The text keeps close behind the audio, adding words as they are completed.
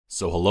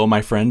So hello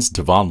my friends,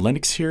 Devaun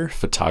Lennox here,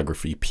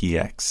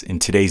 PhotographyPX. In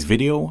today's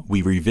video,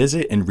 we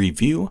revisit and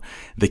review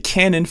the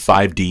Canon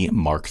 5D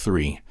Mark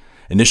III.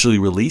 Initially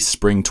released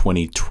spring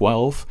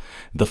 2012,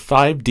 the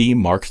 5D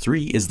Mark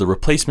III is the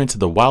replacement to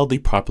the wildly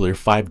popular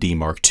 5D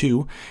Mark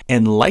II,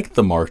 and like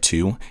the Mark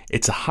II,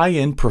 it's a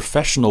high-end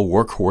professional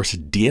workhorse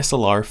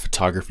DSLR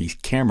photography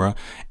camera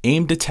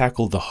aimed to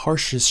tackle the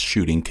harshest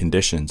shooting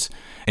conditions.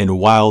 And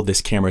while this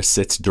camera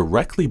sits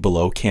directly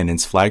below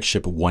Canon's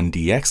flagship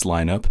 1DX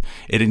lineup,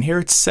 it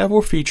inherits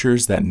several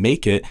features that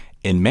make it,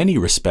 in many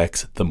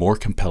respects, the more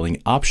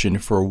compelling option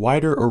for a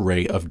wider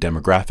array of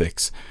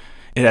demographics.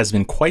 It has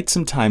been quite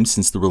some time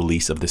since the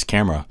release of this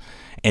camera,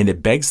 and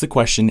it begs the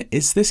question,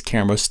 is this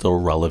camera still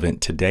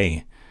relevant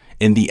today?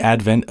 In the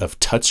advent of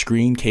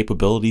touchscreen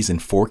capabilities in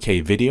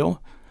 4K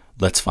video?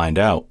 Let's find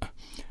out.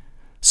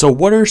 So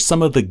what are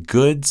some of the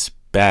goods,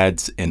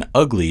 bads, and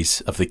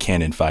uglies of the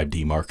Canon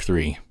 5D Mark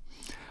III?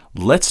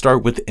 Let's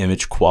start with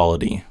image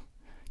quality.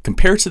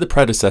 Compared to the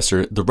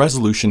predecessor, the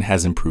resolution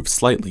has improved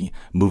slightly,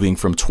 moving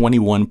from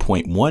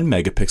 21.1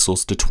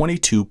 megapixels to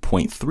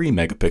 22.3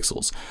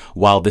 megapixels.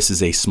 While this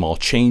is a small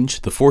change,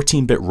 the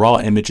 14-bit raw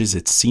images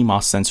its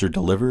CMOS sensor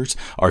delivers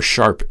are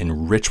sharp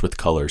and rich with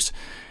colors.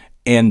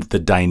 And the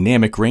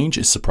dynamic range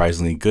is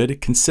surprisingly good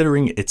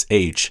considering its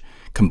age.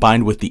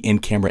 Combined with the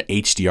in-camera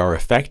HDR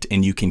effect,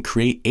 and you can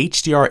create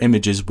HDR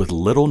images with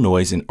little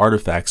noise and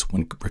artifacts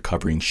when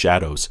recovering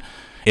shadows.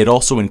 It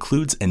also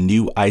includes a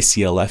new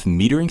ICLF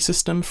metering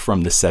system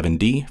from the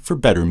 7D for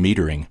better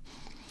metering.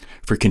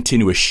 For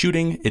continuous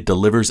shooting, it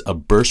delivers a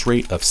burst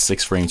rate of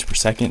 6 frames per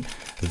second,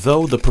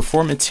 though the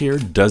performance here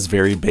does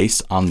vary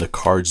based on the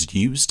cards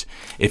used.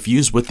 If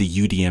used with the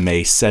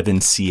UDMA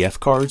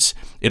 7CF cards,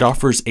 it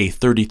offers a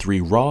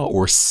 33 RAW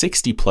or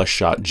 60 plus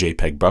shot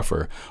JPEG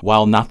buffer.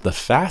 While not the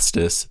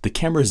fastest, the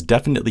camera is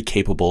definitely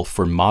capable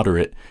for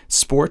moderate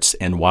sports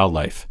and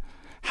wildlife.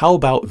 How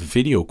about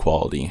video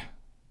quality?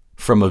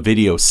 From a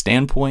video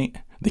standpoint,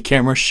 the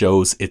camera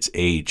shows its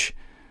age,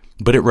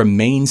 but it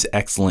remains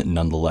excellent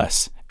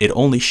nonetheless. It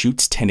only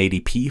shoots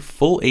 1080p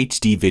full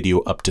HD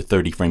video up to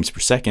 30 frames per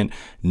second,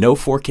 no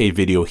 4K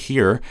video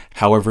here.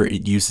 However,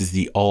 it uses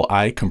the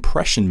all-eye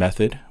compression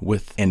method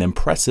with an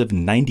impressive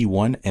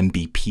 91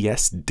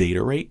 Mbps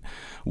data rate.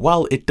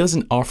 While it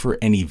doesn't offer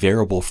any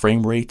variable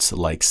frame rates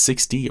like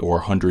 60 or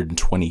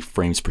 120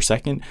 frames per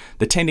second,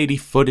 the 1080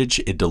 footage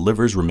it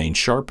delivers remains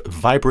sharp,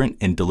 vibrant,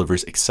 and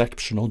delivers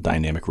exceptional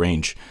dynamic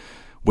range.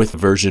 With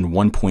version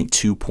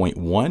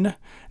 1.2.1,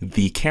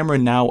 the camera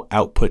now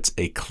outputs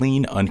a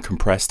clean,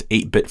 uncompressed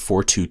 8-bit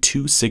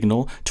 422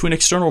 signal to an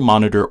external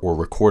monitor or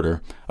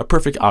recorder, a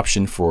perfect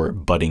option for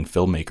budding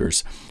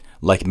filmmakers.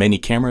 Like many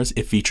cameras,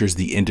 it features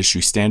the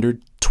industry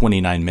standard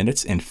 29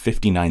 minutes and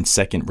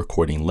 59-second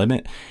recording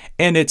limit,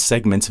 and it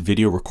segments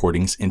video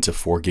recordings into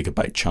 4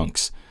 GB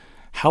chunks.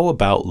 How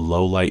about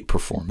low light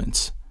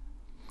performance?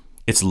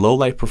 Its low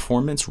light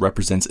performance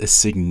represents a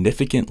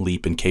significant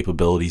leap in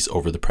capabilities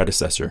over the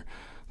predecessor,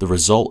 the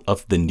result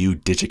of the new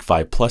Digic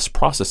 5 Plus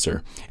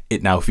processor.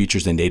 It now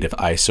features a native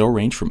ISO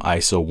range from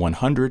ISO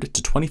 100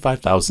 to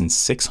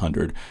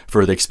 25,600,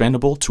 further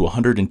expandable to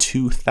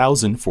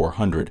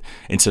 102,400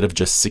 instead of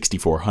just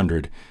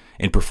 6,400.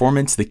 In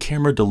performance, the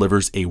camera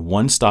delivers a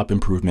one-stop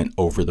improvement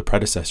over the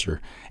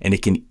predecessor, and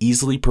it can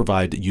easily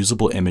provide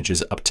usable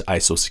images up to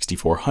ISO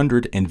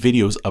 6400 and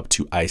videos up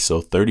to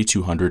ISO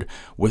 3200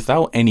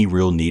 without any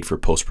real need for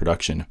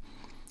post-production.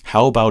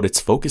 How about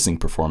its focusing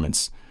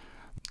performance?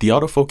 The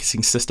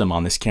autofocusing system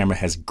on this camera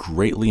has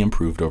greatly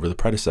improved over the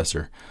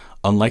predecessor.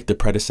 Unlike the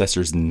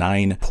predecessor's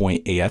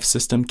 9-point AF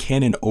system,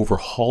 Canon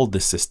overhauled the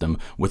system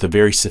with a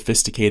very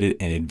sophisticated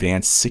and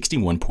advanced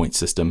 61-point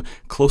system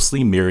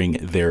closely mirroring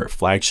their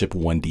flagship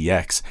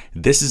 1DX.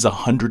 This is a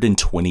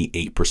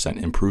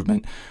 128%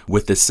 improvement.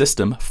 With this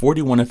system,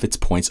 41 of its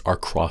points are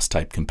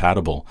cross-type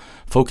compatible.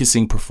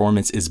 Focusing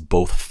performance is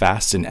both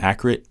fast and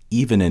accurate,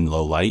 even in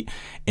low light,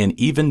 and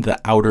even the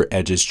outer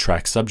edges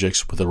track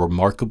subjects with a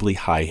remarkably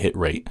high hit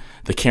rate.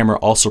 The camera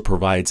also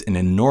provides an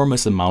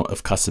enormous amount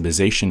of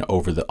customization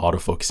over the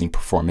autofocusing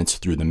performance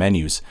through the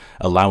menus,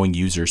 allowing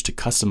users to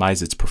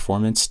customize its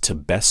performance to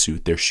best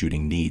suit their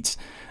shooting needs.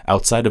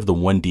 Outside of the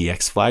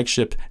 1DX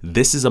flagship,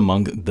 this is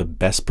among the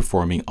best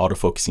performing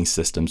autofocusing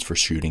systems for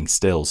shooting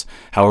stills.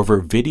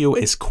 However, video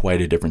is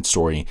quite a different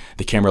story.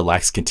 The camera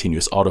lacks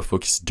continuous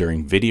autofocus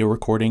during video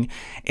recording,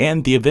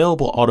 and the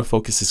available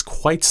autofocus is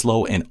quite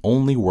slow and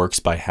only works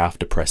by half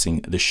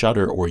depressing the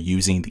shutter or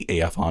using the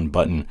AF on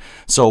button.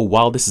 So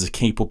while this is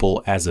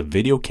capable as a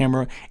video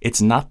camera,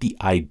 it's not the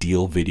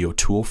ideal video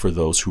tool for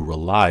those who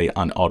rely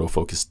on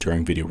autofocus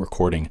during video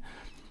recording.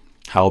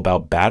 How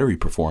about battery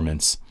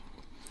performance?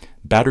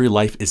 Battery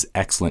life is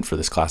excellent for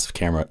this class of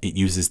camera. It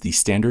uses the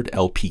standard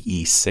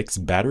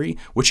LPE6 battery,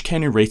 which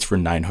Canon rates for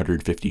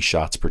 950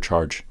 shots per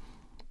charge.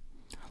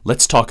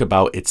 Let's talk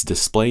about its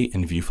display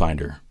and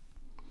viewfinder.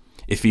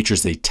 It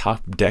features a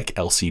top deck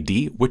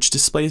LCD, which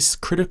displays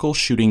critical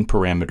shooting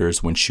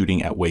parameters when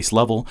shooting at waist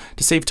level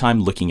to save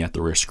time looking at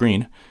the rear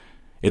screen.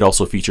 It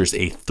also features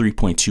a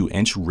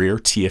 3.2-inch rear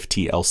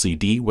TFT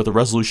LCD with a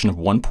resolution of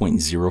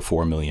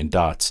 1.04 million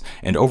dots,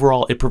 and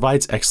overall it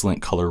provides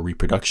excellent color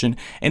reproduction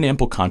and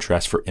ample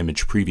contrast for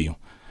image preview.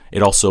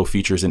 It also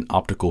features an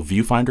optical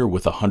viewfinder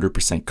with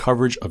 100%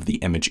 coverage of the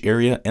image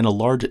area and a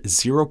large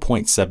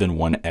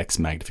 0.71x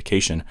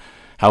magnification.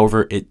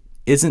 However, it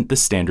isn't the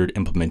standard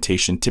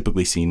implementation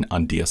typically seen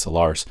on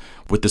DSLRs.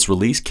 With this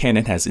release,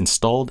 Canon has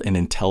installed an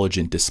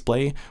intelligent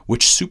display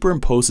which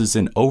superimposes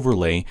an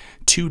overlay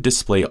to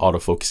display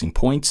autofocusing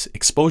points,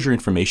 exposure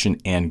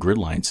information, and grid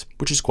lines,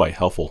 which is quite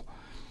helpful.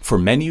 For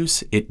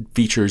menus, it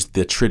features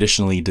the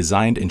traditionally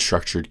designed and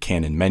structured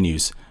Canon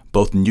menus.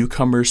 Both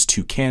newcomers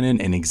to Canon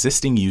and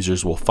existing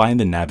users will find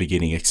the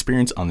navigating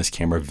experience on this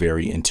camera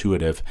very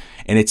intuitive,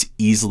 and it's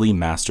easily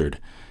mastered.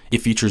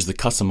 It features the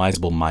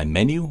customizable My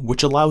Menu,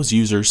 which allows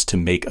users to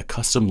make a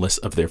custom list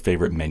of their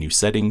favorite menu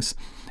settings,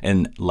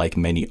 and like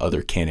many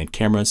other Canon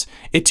cameras,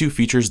 it too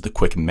features the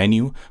quick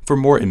menu for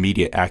more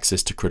immediate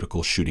access to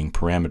critical shooting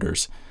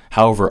parameters.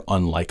 However,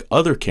 unlike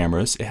other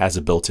cameras, it has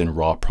a built-in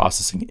RAW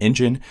processing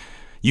engine.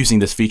 Using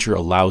this feature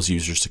allows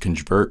users to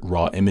convert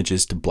raw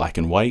images to black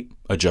and white,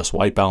 adjust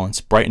white balance,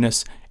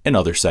 brightness, and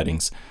other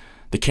settings.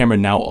 The camera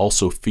now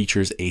also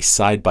features a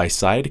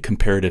side-by-side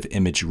comparative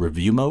image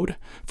review mode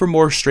for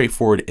more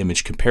straightforward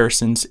image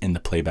comparisons in the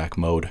playback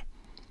mode.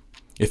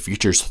 It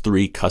features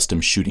 3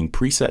 custom shooting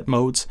preset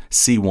modes,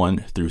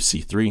 C1 through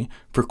C3,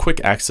 for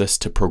quick access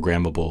to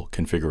programmable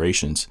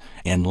configurations.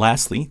 And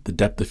lastly, the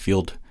depth of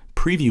field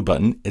preview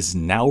button is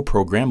now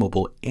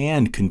programmable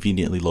and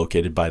conveniently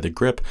located by the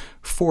grip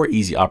for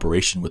easy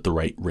operation with the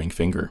right ring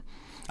finger.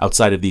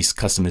 Outside of these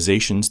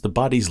customizations, the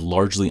body is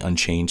largely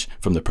unchanged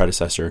from the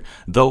predecessor,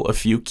 though a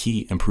few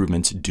key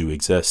improvements do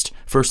exist.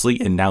 Firstly,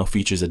 it now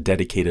features a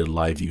dedicated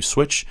live view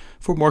switch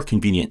for more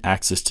convenient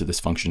access to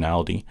this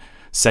functionality.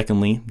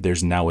 Secondly,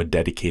 there's now a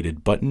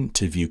dedicated button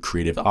to view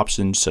creative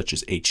options such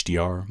as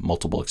HDR,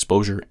 multiple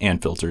exposure,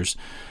 and filters.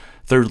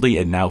 Thirdly,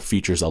 it now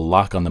features a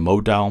lock on the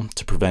mode dial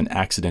to prevent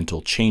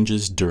accidental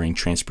changes during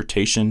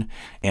transportation,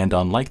 and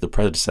unlike the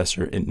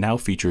predecessor, it now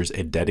features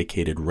a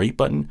dedicated rate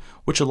button,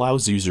 which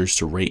allows users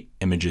to rate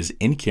images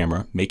in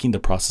camera, making the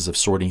process of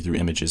sorting through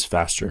images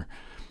faster.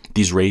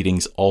 These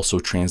ratings also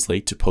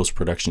translate to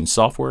post-production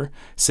software,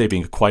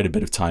 saving quite a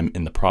bit of time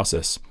in the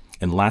process.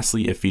 And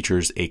lastly, it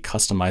features a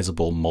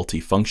customizable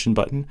multi-function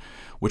button,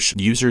 which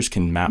users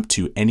can map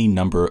to any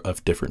number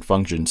of different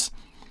functions.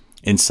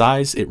 In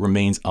size, it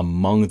remains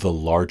among the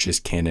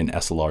largest Canon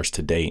SLRs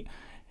to date.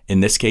 In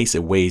this case,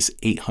 it weighs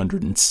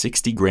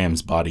 860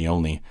 grams body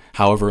only.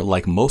 However,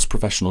 like most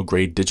professional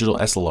grade digital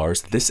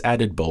SLRs, this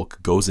added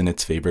bulk goes in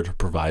its favor to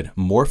provide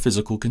more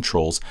physical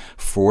controls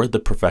for the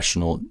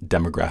professional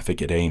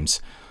demographic it aims.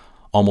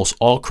 Almost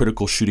all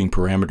critical shooting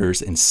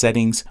parameters and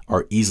settings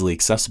are easily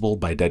accessible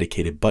by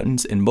dedicated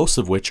buttons, and most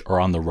of which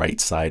are on the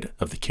right side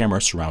of the camera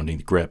surrounding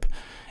the grip.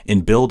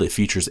 In build, it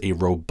features a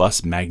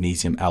robust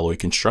magnesium alloy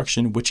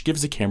construction, which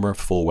gives the camera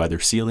full weather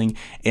sealing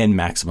and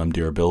maximum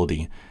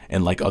durability.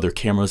 And like other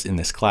cameras in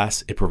this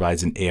class, it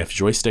provides an AF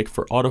joystick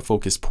for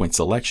autofocus point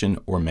selection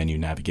or menu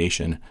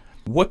navigation.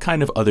 What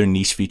kind of other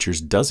niche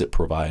features does it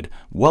provide?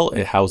 Well,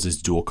 it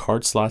houses dual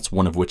card slots,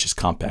 one of which is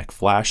compact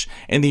flash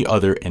and the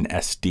other an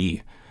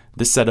SD.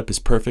 This setup is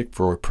perfect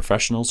for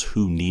professionals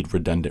who need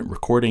redundant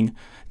recording.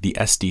 The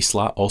SD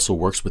slot also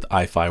works with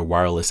iFi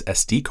wireless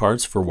SD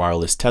cards for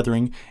wireless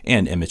tethering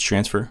and image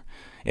transfer.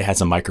 It has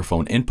a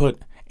microphone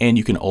input, and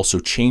you can also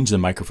change the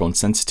microphone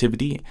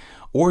sensitivity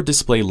or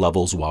display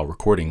levels while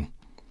recording.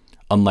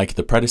 Unlike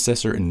the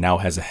predecessor, it now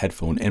has a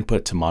headphone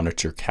input to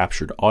monitor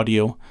captured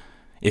audio.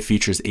 It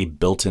features a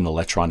built-in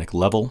electronic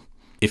level.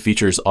 It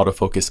features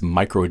autofocus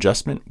micro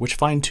adjustment, which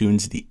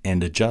fine-tunes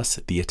and adjusts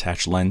the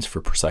attached lens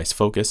for precise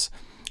focus.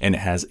 And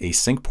it has a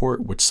sync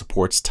port which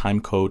supports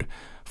timecode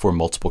for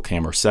multiple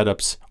camera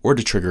setups or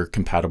to trigger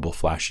compatible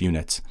flash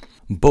units.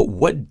 But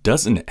what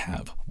doesn't it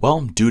have?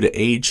 Well, due to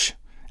age,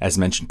 as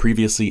mentioned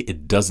previously,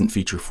 it doesn't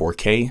feature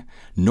 4K,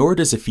 nor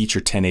does it feature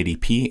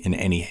 1080p in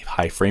any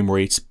high frame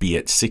rates, be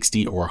it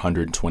 60 or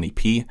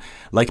 120p.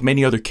 Like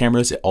many other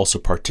cameras, it also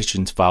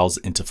partitions files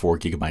into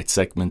 4GB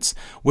segments,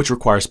 which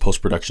requires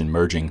post-production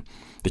merging.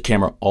 The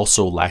camera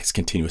also lacks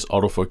continuous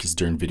autofocus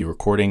during video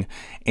recording,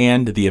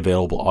 and the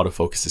available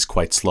autofocus is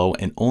quite slow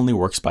and only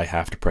works by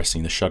half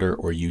depressing the shutter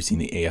or using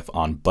the AF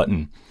on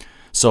button.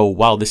 So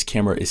while this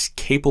camera is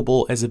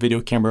capable as a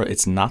video camera,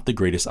 it's not the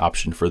greatest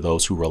option for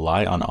those who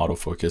rely on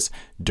autofocus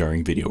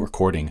during video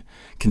recording.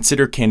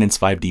 Consider Canon's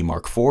 5D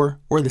Mark IV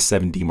or the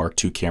 7D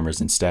Mark II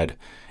cameras instead.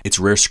 Its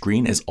rear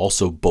screen is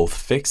also both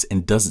fixed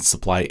and doesn't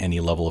supply any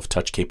level of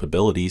touch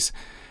capabilities.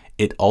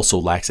 It also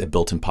lacks a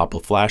built-in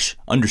pop-up flash,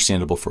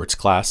 understandable for its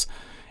class.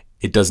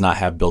 It does not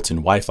have built-in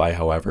Wi-Fi,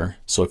 however,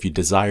 so if you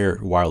desire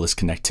wireless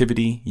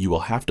connectivity, you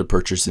will have to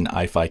purchase an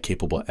iFi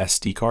capable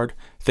SD card.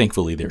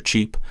 Thankfully, they're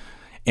cheap.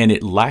 And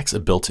it lacks a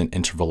built-in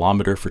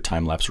intervalometer for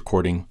time-lapse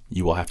recording.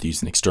 You will have to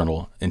use an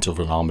external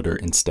intervalometer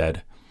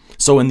instead.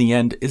 So in the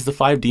end, is the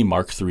 5D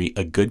Mark III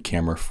a good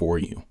camera for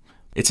you?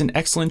 It's an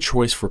excellent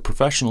choice for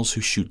professionals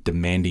who shoot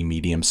demanding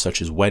mediums such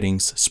as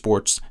weddings,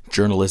 sports,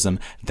 journalism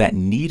that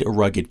need a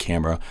rugged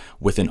camera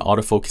with an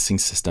autofocusing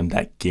system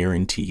that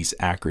guarantees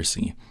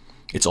accuracy.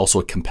 It's also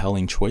a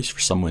compelling choice for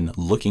someone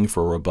looking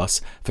for a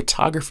robust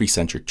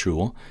photography-centric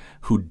tool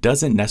who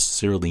doesn't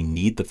necessarily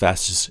need the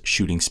fastest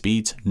shooting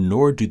speeds,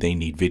 nor do they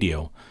need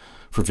video.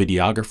 For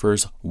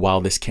videographers,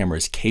 while this camera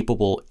is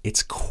capable,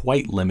 it's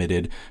quite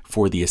limited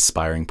for the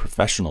aspiring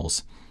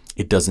professionals.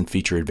 It doesn't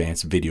feature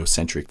advanced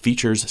video-centric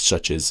features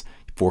such as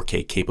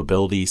 4K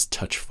capabilities,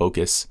 touch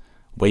focus,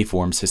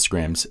 waveforms,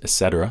 histograms,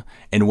 etc.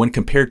 And when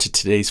compared to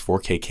today's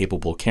 4K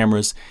capable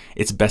cameras,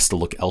 it's best to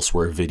look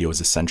elsewhere if video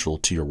is essential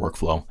to your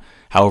workflow.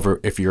 However,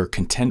 if you're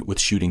content with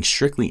shooting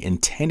strictly in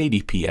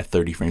 1080p at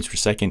 30 frames per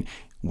second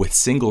with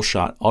single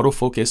shot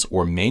autofocus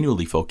or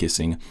manually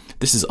focusing,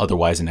 this is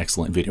otherwise an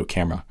excellent video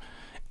camera.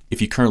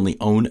 If you currently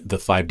own the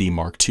 5D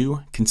Mark II,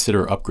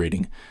 consider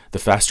upgrading. The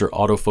faster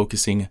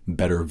autofocusing,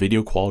 better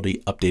video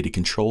quality, updated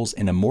controls,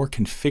 and a more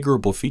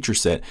configurable feature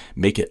set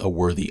make it a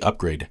worthy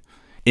upgrade.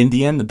 In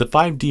the end, the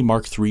 5D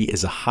Mark III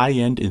is a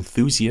high-end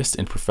enthusiast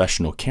and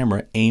professional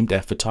camera aimed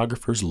at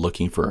photographers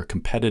looking for a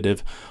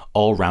competitive,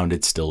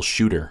 all-rounded still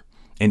shooter.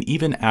 And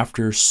even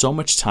after so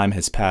much time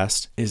has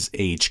passed, it has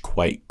aged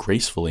quite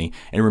gracefully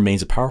and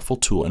remains a powerful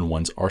tool in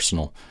one's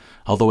arsenal.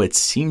 Although it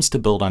seems to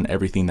build on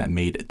everything that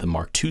made the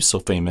Mark II so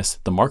famous,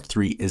 the Mark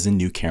III is a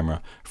new camera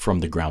from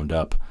the ground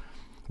up.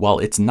 While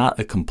it's not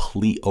a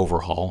complete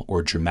overhaul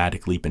or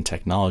dramatic leap in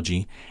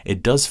technology,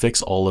 it does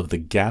fix all of the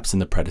gaps in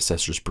the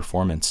predecessor's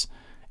performance,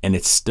 and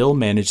it still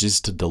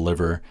manages to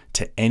deliver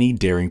to any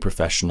daring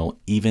professional,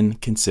 even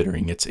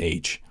considering its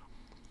age.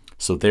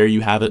 So there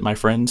you have it, my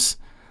friends.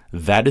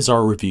 That is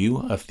our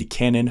review of the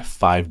Canon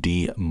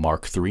 5D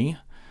Mark III.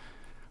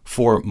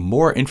 For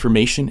more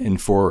information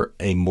and for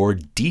a more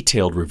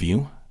detailed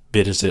review,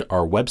 visit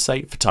our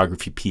website,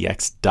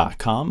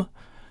 PhotographyPX.com.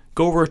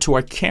 Go over to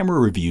our camera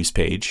reviews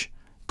page,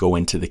 go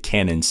into the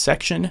Canon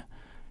section,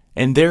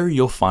 and there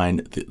you'll find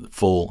the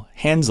full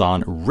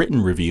hands-on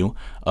written review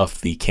of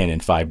the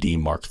Canon 5D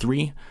Mark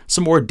III,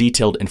 some more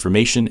detailed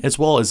information, as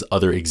well as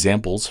other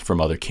examples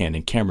from other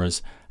Canon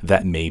cameras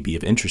that may be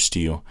of interest to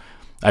you.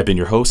 I've been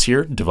your host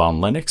here, Devaun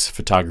Lennox,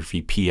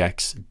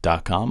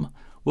 PhotographyPX.com.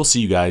 We'll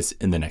see you guys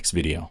in the next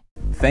video.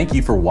 Thank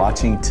you for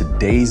watching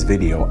today's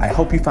video. I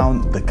hope you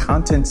found the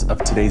contents of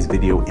today's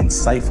video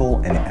insightful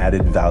and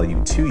added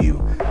value to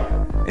you.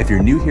 If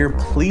you're new here,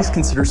 please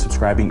consider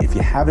subscribing if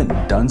you haven't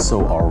done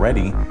so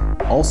already.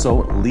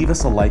 Also, leave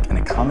us a like and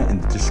a comment in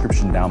the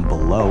description down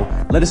below.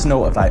 Let us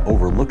know if I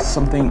overlooked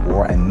something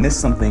or I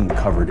missed something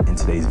covered in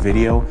today's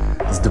video.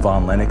 This is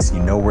Devaun Lennox.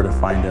 You know where to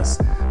find us.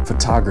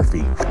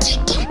 Photography.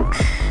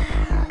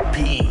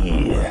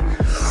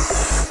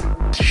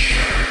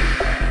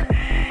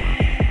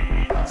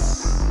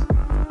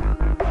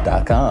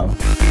 .com.